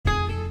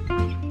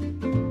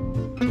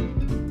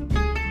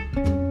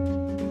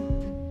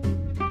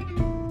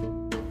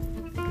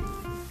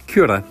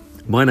Kia ora,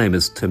 my name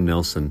is Tim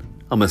Nelson.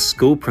 I'm a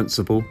school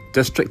principal,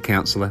 district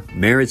counsellor,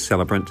 marriage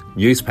celebrant,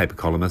 newspaper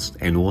columnist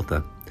and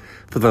author.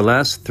 For the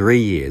last 3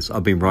 years,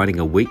 I've been writing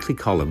a weekly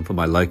column for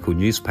my local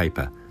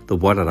newspaper, the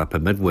Wairarapa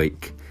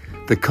Midweek.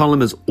 The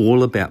column is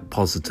all about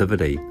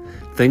positivity,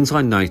 things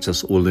I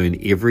notice or learn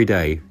every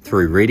day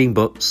through reading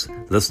books,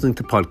 listening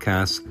to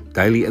podcasts,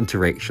 daily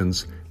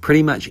interactions,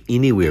 pretty much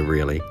anywhere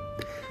really.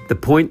 The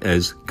point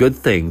is, good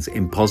things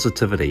and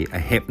positivity are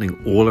happening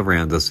all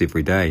around us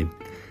every day.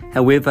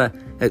 However,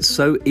 it's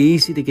so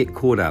easy to get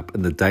caught up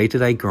in the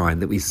day-to-day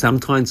grind that we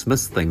sometimes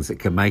miss things that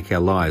can make our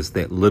lives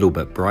that little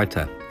bit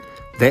brighter.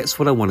 That's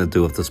what I want to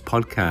do with this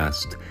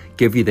podcast,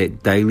 give you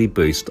that daily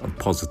boost of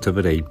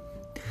positivity.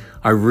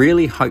 I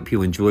really hope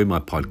you enjoy my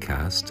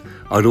podcast.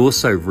 I'd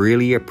also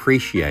really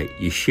appreciate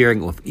you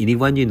sharing it with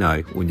anyone you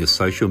know on your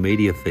social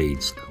media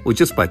feeds or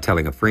just by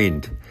telling a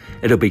friend.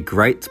 It'll be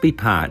great to be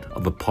part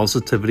of a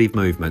positivity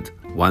movement,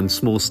 one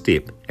small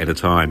step at a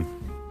time.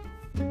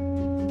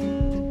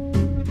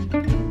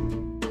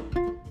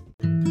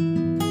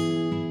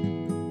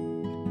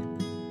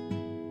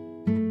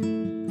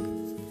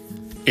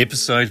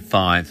 Episode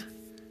 5.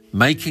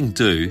 Making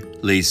do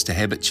leads to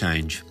habit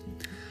change.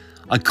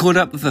 I caught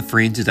up with a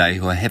friend today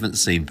who I haven't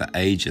seen for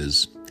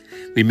ages.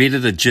 We met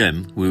at a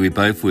gym where we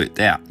both worked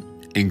out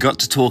and got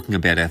to talking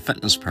about our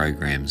fitness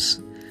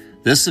programs.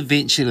 This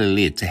eventually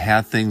led to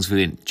how things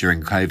went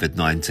during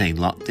COVID-19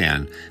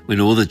 lockdown when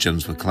all the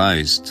gyms were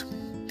closed.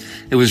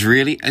 It was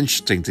really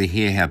interesting to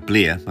hear how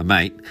Blair, my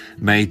mate,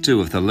 made do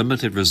with the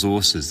limited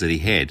resources that he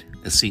had,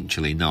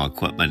 essentially no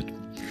equipment,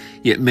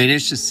 yet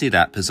managed to set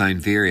up his own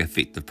very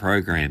effective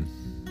program.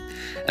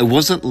 It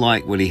wasn't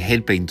like what he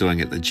had been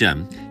doing at the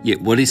gym, yet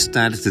what he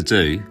started to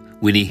do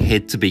when he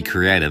had to be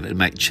creative and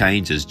make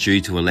changes due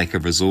to a lack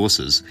of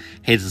resources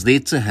has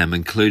led to him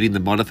including the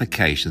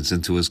modifications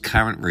into his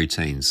current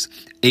routines,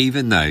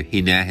 even though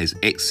he now has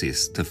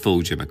access to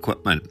full gym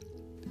equipment.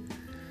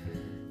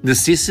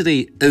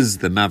 Necessity is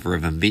the mother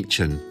of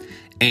invention,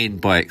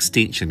 and by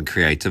extension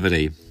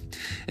creativity.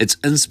 It's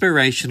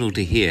inspirational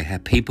to hear how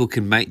people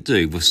can make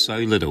do with so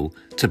little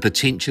to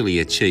potentially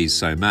achieve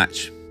so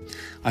much.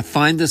 I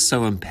find this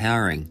so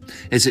empowering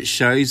as it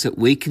shows that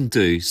we can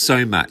do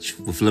so much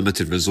with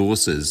limited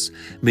resources,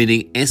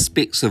 meaning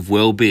aspects of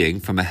well-being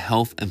from a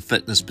health and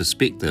fitness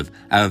perspective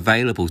are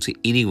available to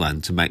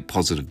anyone to make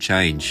positive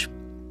change.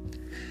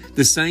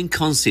 The same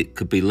concept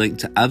could be linked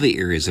to other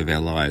areas of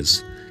our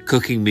lives,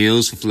 cooking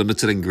meals with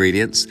limited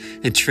ingredients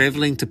and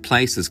travelling to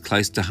places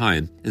close to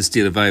home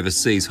instead of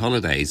overseas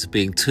holidays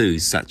being two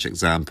such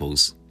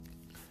examples.